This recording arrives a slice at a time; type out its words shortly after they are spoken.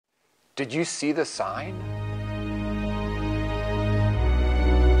Did you see the sign?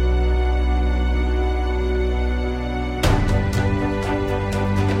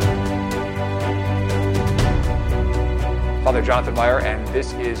 Father Jonathan Meyer, and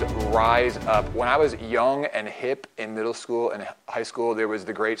this is Rise Up. When I was young and hip in middle school and high school, there was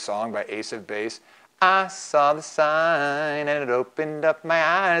the great song by Ace of Base. I saw the sign and it opened up my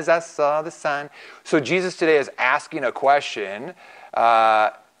eyes. I saw the sign. So Jesus today is asking a question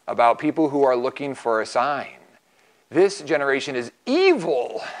about people who are looking for a sign. This generation is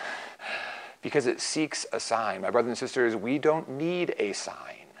evil because it seeks a sign. My brothers and sisters, we don't need a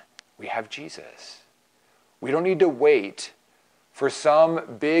sign. We have Jesus. We don't need to wait for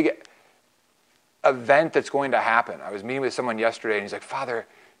some big event that's going to happen. I was meeting with someone yesterday and he's like, Father,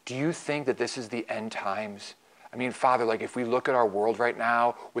 do you think that this is the end times? I mean, Father, like if we look at our world right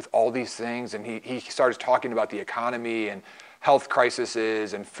now with all these things, and he starts talking about the economy and health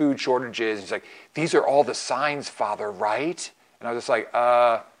crises and food shortages. He's like, these are all the signs, Father, right? And I was just like,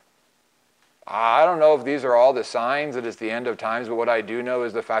 I don't know if these are all the signs that it's the end of times, but what I do know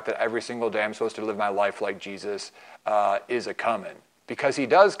is the fact that every single day I'm supposed to live my life like Jesus is a-coming. Because he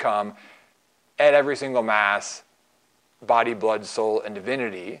does come at every single Mass, body, blood, soul, and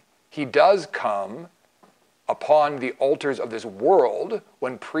divinity. He does come upon the altars of this world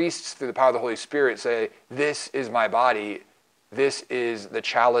when priests, through the power of the Holy Spirit, say, this is my body, this is the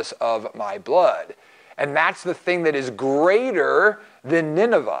chalice of my blood. And that's the thing that is greater than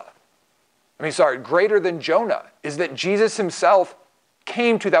Nineveh. Greater than Jonah, is that Jesus himself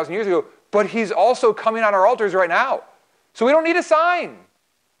came 2,000 years ago, but he's also coming on our altars right now. So we don't need a sign.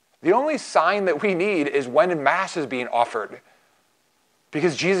 The only sign that we need is when Mass is being offered,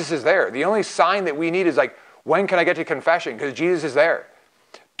 because Jesus is there. The only sign that we need is like, when can I get to confession? Because Jesus is there.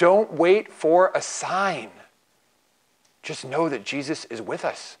 Don't wait for a sign. Just know that Jesus is with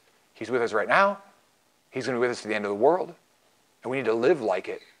us. He's with us right now. He's going to be with us to the end of the world. And we need to live like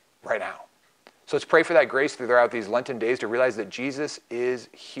it right now. So let's pray for that grace throughout these Lenten days to realize that Jesus is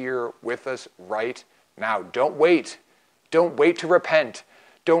here with us right now. Don't wait. Don't wait to repent.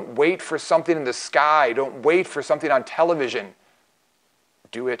 Don't wait for something in the sky. Don't wait for something on television.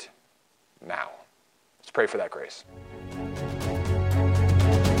 Do it now. Let's pray for that grace.